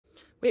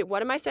Wait,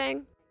 what am I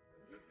saying?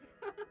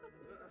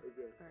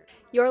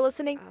 You're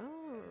listening.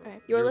 Oh.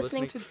 Right. You're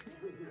listening to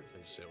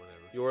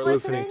You're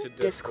listening listening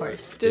to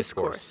Discourse.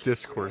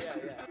 Discourse.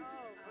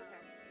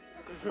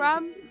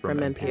 from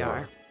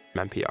NPR.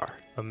 NPR.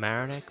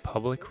 Amerenik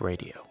Public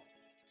Radio.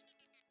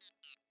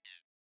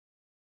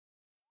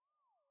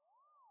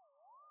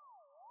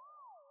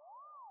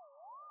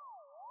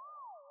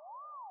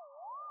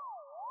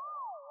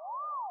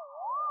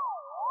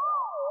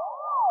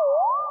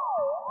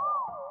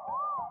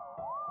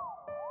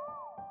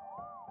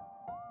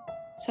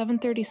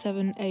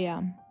 (7:37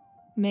 a.m.,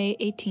 May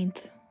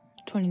 18th,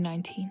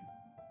 2019).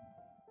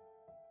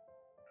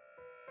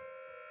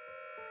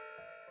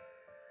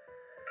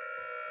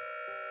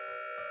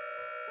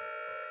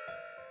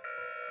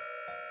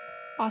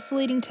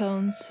 Oscillating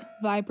tones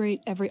vibrate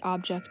every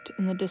object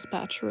in the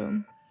dispatch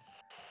room.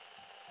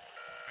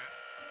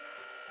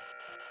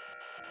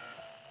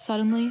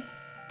 Suddenly,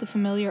 the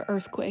familiar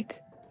earthquake.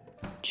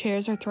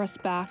 Chairs are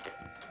thrust back,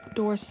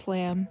 doors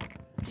slam,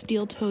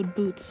 steel-toed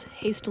boots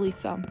hastily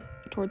thump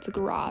towards the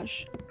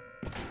garage.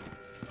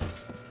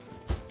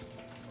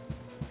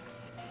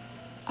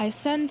 I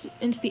ascend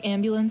into the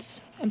ambulance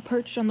and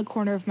perch on the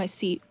corner of my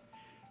seat,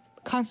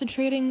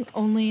 concentrating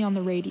only on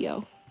the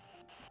radio.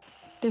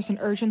 There's an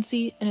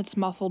urgency in its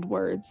muffled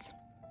words.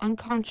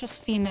 Unconscious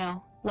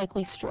female,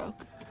 likely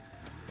stroke.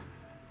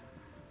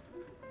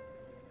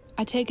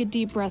 I take a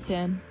deep breath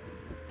in,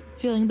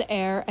 feeling the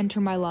air enter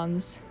my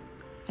lungs,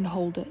 and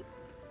hold it.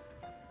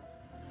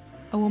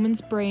 A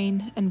woman's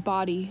brain and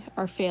body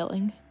are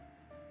failing.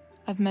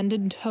 I've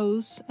mended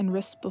toes and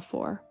wrists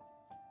before,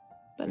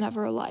 but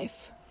never a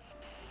life.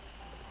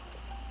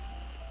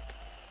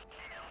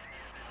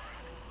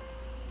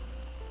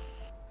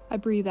 I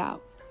breathe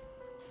out.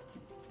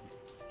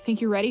 Think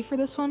you're ready for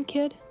this one,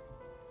 kid?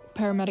 A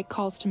paramedic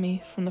calls to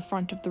me from the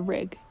front of the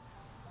rig.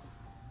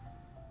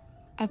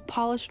 I've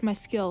polished my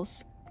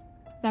skills,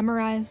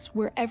 memorized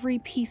where every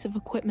piece of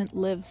equipment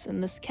lives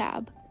in this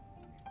cab.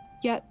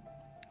 Yet,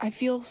 I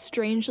feel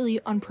strangely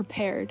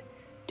unprepared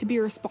to be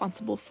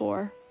responsible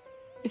for,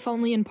 if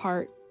only in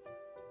part,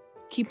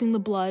 keeping the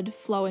blood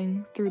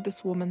flowing through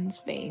this woman's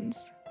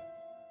veins.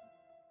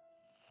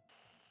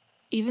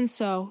 Even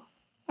so,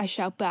 I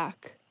shout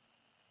back.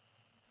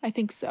 I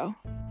think so.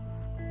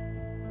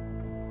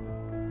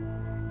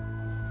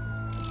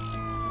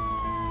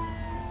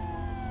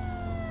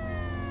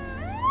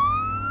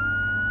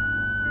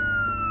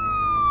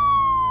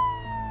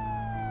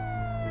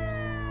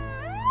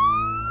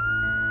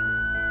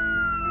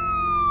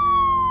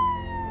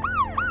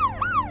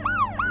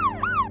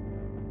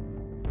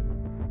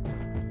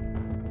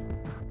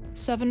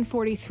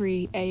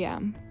 (7:43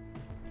 a.m.)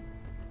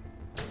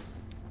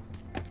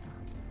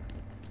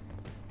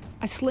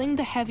 I sling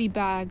the heavy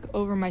bag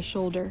over my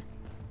shoulder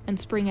and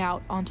spring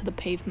out onto the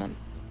pavement.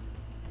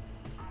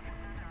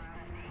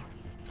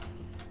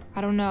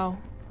 I don't know.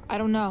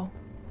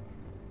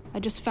 I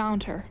just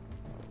found her,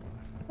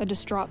 a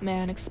distraught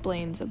man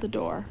explains at the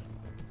door.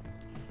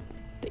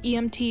 The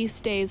EMT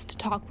stays to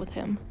talk with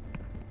him.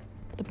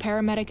 The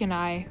paramedic and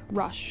I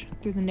rush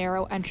through the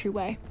narrow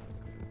entryway.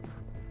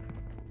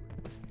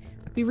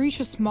 We reach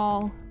a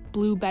small,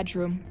 blue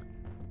bedroom.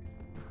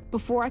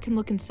 Before I can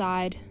look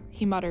inside,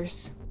 he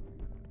mutters,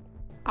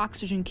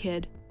 "Oxygen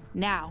kid,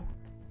 now."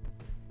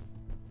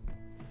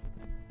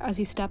 As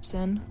he steps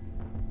in,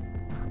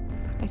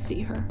 I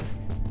see her.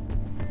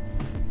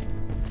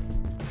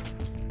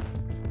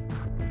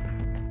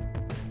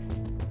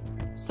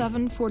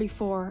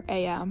 (7:44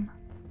 a.m.)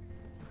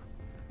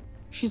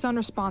 She's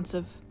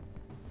unresponsive,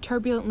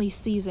 turbulently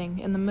seizing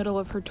in the middle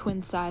of her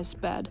twin-sized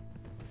bed.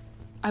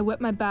 I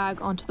whip my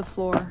bag onto the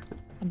floor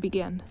and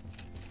begin.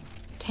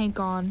 Tank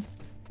on,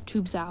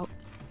 tubes out,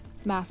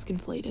 mask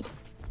inflated.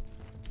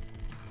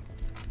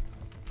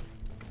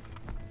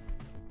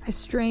 I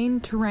strain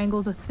to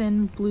wrangle the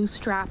thin blue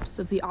straps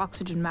of the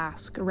oxygen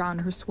mask around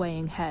her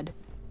swaying head.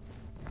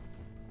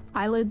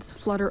 Eyelids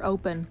flutter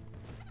open,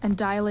 and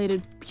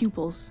dilated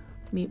pupils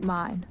meet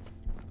mine.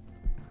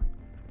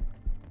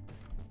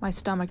 My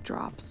stomach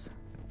drops.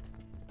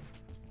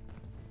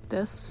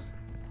 This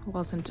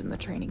wasn't in the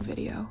training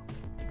video.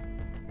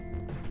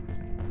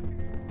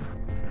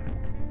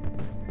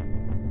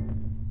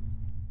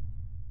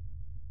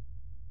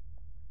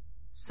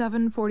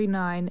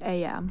 (7:49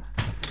 a.m.)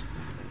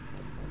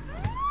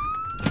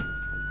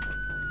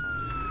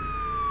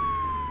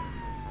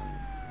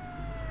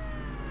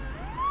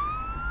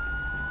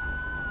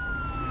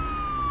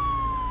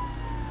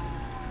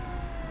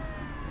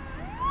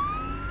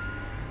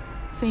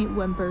 Faint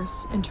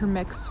whimpers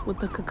intermix with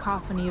the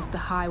cacophony of the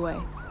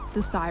highway,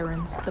 the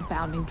sirens, the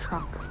bounding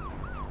truck.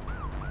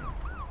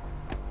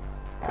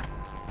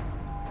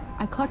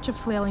 I clutch a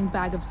flailing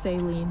bag of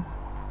saline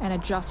and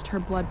adjust her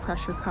blood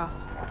pressure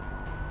cuff.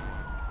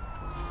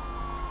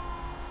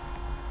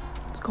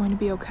 It's going to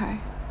be okay.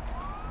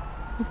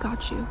 We've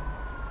got you.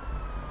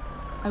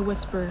 I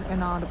whisper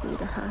inaudibly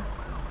to her.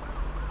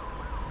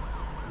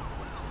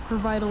 Her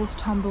vitals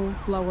tumble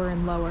lower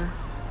and lower.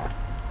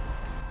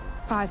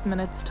 5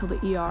 minutes till the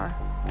ER.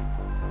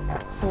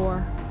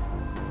 4,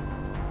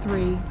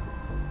 3.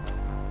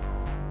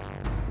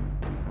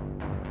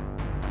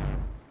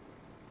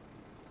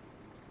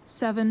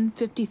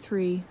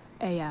 "7:53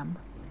 a.m.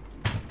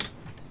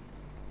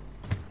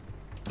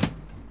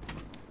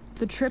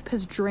 The trip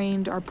has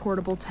drained our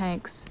portable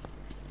tanks,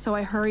 so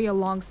I hurry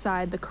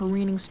alongside the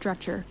careening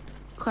stretcher,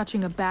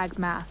 clutching a bag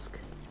mask,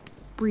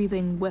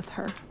 breathing with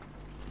her.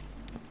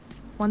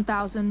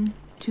 1,000,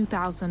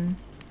 2,000,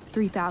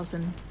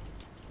 3,000.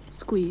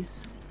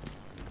 Squeeze.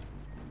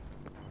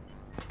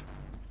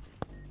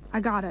 "I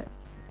got it,"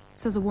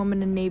 says a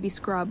woman in navy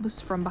scrubs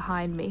from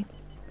behind me.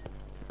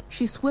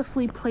 She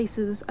swiftly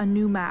places a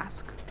new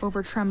mask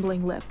over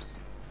trembling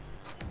lips,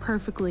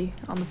 perfectly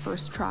on the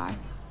first try.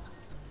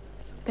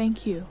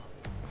 "Thank you,"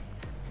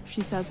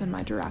 she says in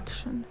my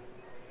direction.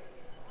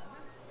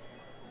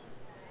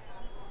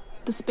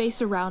 The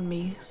space around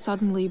me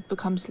suddenly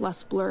becomes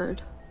less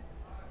blurred.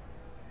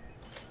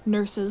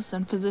 Nurses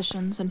and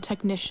physicians and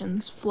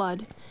technicians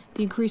flood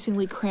the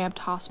increasingly cramped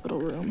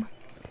hospital room.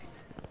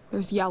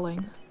 There's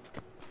yelling.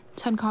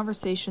 10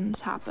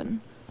 conversations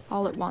happen,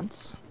 all at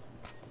once.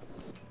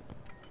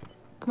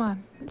 "Come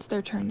on, it's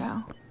their turn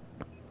now,"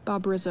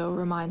 Bob Rizzo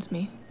reminds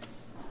me.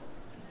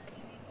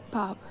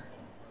 "Bob,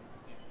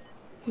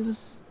 he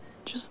was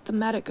just the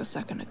medic a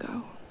second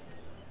ago."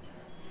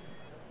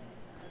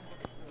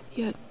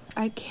 Yet,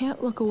 I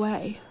can't look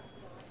away.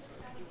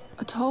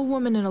 A tall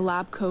woman in a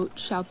lab coat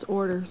shouts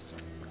orders.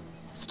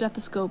 A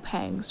stethoscope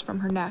hangs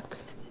from her neck.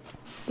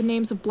 The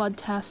names of blood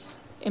tests,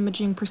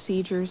 imaging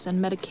procedures, and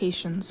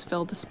medications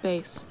fill the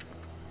space.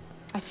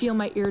 I feel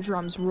my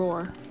eardrums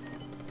roar.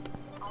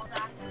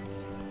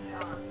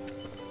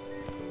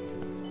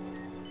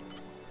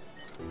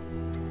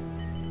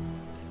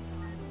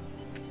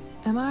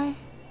 Am I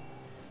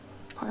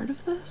part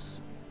of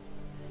this?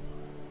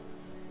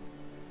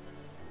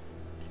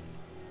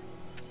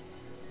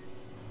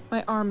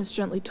 My arm is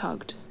gently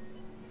tugged,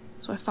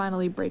 so I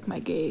finally break my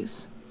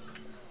gaze.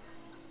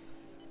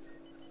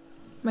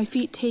 My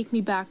feet take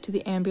me back to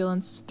the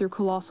ambulance through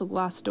colossal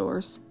glass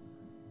doors.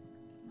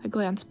 I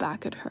glance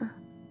back at her.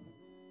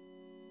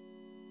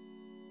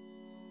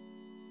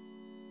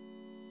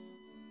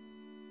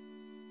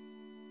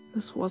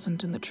 This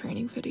wasn't in the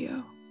training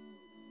video.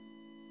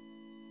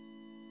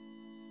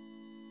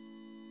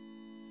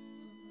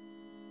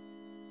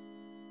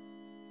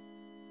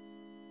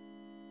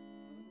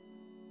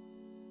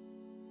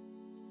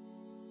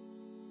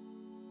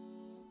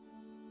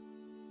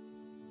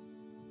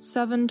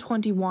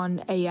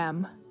 "7:21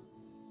 a.m.,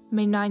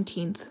 May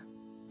 19th,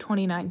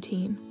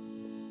 2019.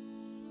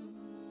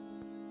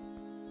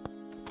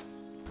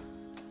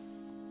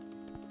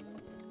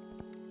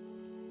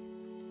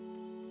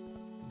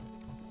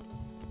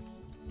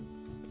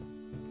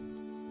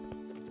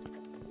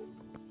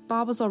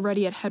 Bob is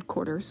already at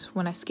headquarters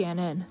when I scan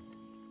in.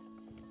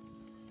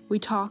 We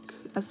talk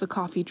as the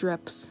coffee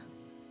drips.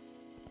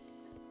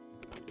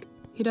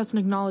 He doesn't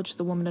acknowledge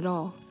the woman at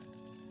all.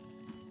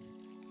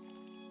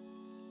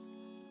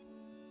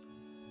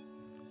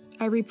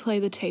 I replay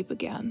the tape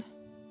again.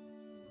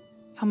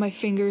 How my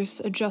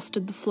fingers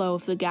adjusted the flow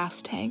of the gas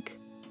tank.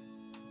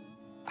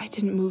 I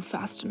didn't move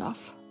fast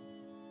enough.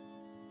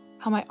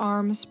 How my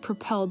arms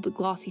propelled the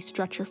glossy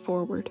stretcher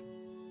forward.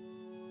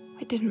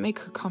 I didn't make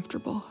her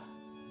comfortable.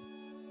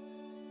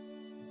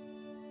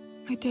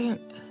 I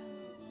didn't...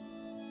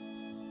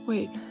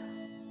 Wait.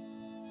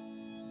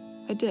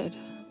 I did.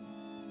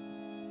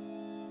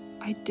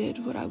 I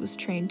did what I was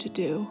trained to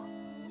do.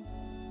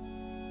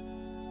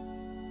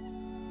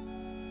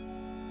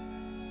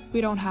 We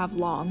don't have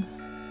long.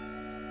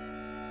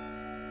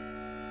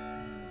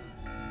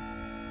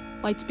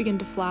 Lights begin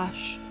to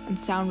flash, and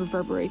sound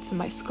reverberates in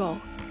my skull.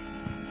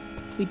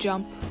 We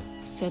jump,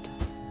 sit.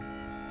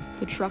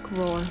 The truck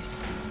roars.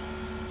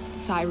 The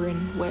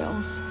siren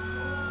wails.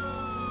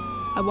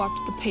 I watch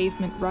the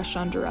pavement rush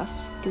under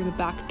us through the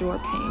back door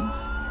panes.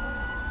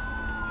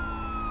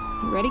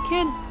 "You ready,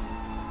 kid?"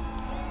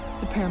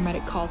 The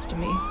paramedic calls to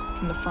me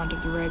from the front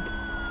of the rig.